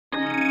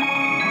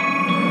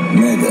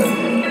Nigga,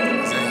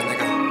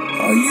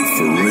 are you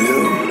for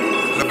real?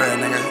 Look bad,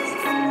 nigga.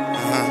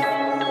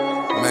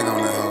 Make on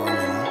that hoe,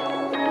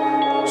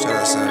 man. Shut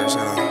up, Sarah.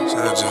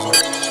 Shut up, Jizzle.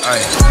 Ay,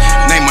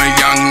 name a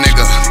young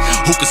nigga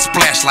who could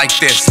splash like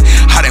this.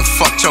 I done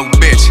fucked your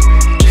bitch.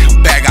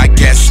 Bag, I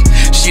guess.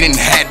 She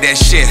didn't have that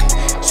shit,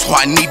 so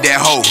I need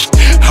that hoe.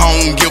 I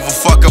don't give a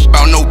fuck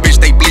about no bitch,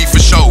 they bleed for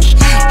show.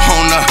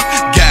 On the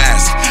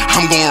guys,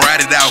 I'm gon'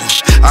 ride it out.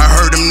 I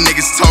heard them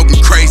niggas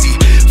talking crazy,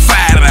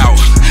 fired it out.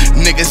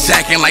 Niggas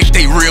acting like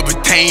they real,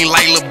 but they ain't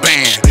like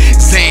Taliband.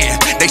 Saying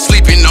they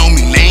sleeping on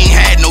me, they ain't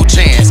had no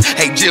chance.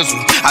 Hey Jizzle,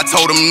 I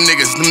told them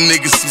niggas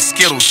some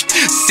Skittles.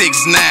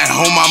 6'9",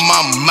 on my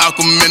mama,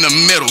 Malcolm in the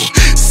middle.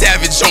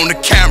 Savage on the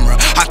camera,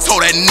 I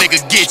told that nigga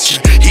get you.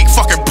 He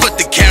fucking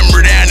put the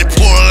camera down and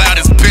pulled out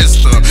his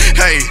pistol.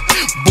 Hey,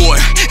 boy,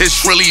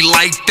 it's really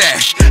like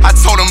that. I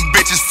told them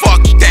bitches fuck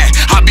that,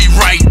 I'll be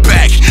right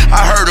back.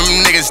 I heard them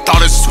niggas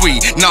thought it's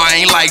sweet, no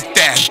I ain't like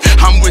that.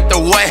 I'm with the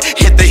wet,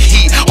 hit the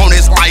heat on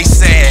this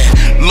ice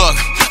ad. Look,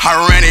 I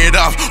ran it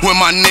up with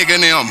my nigga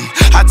them.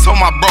 I told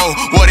my bro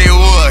what it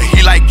was,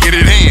 he like get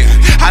it in.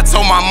 I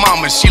told my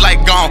mama, she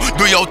like gone,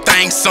 do your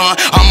thing son.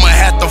 I'ma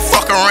have to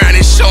fuck around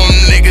and show them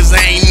niggas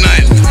ain't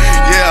nothing.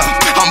 Yeah,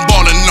 I'm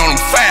ballin' on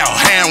them foul,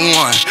 had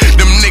one.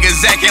 Them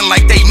niggas acting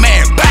like they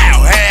mad,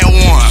 bow, had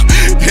one.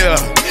 Yeah,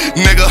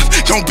 nigga,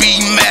 don't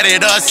be mad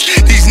at us.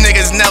 These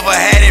niggas never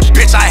had it,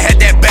 bitch, I had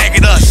that bag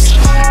at us.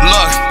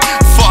 Look,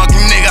 fuck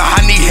nigga,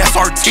 I need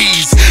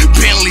SRTs,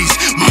 Bentleys,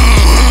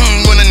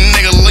 when a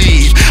nigga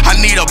leave. I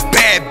need a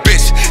bad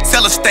bitch,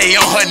 tell her stay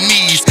on her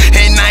knees.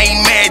 And I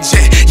ain't mad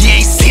yet, you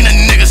ain't seen a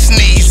nigga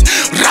sneeze.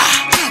 Rah,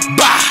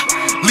 bah,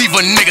 leave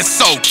a nigga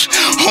soaked.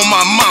 On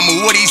my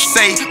mama, what he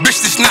say?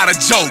 Bitch, this not a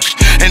joke.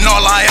 And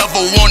all I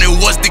ever wanted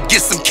was to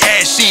get some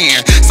cash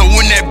in. So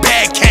when that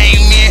bag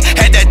came in,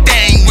 had that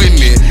thing with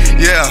me.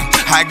 Yeah,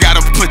 I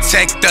gotta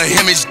protect the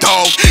image,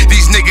 dog.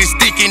 These niggas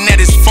thinking that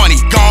it's funny,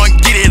 go and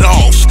get it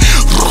off.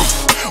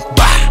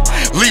 Bah,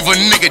 leave a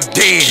nigga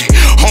dead.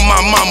 On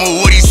my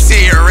mama, what he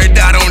said, red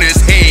dot on his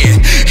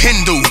head.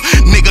 Hindu,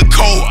 nigga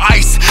cold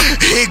ice,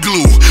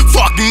 igloo.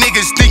 Fuck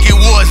niggas think it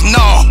was,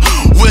 nah,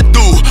 we'll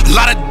do a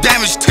lot of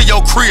damage to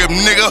your crib,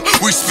 nigga,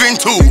 we spin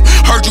too.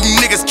 Heard you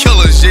niggas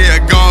killers, yeah,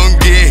 gon'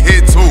 get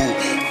hit too.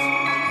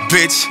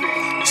 Bitch,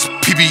 it's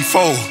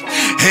PB4,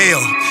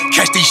 hell,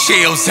 catch these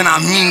shells and I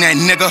mean that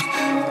nigga.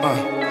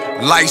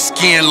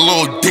 Light-skinned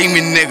little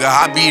demon nigga,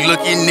 I be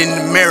looking in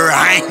the mirror,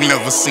 I ain't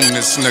never seen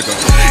this nigga.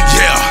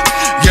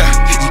 Yeah,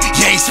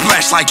 you ain't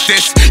splashed like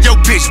this. Yo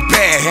bitch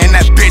bad, and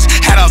that bitch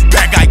had a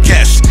bag, I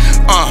guess.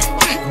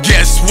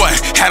 Guess what?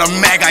 Had a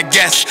mag, I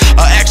guess.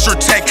 A extra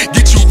tech,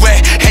 get you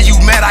wet, and you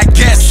mad, I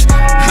guess.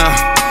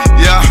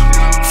 Yeah,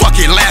 fuck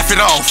it, laugh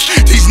it off.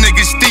 These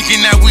niggas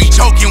thinking that we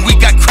joking, we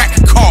got crack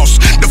across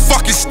the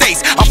fucking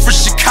states. I'm from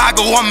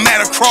Chicago, I'm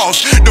mad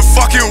across the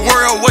fucking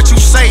world. What you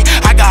say?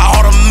 I got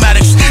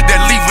automatics that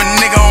leave a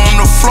nigga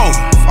on the floor.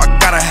 I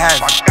gotta have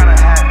it.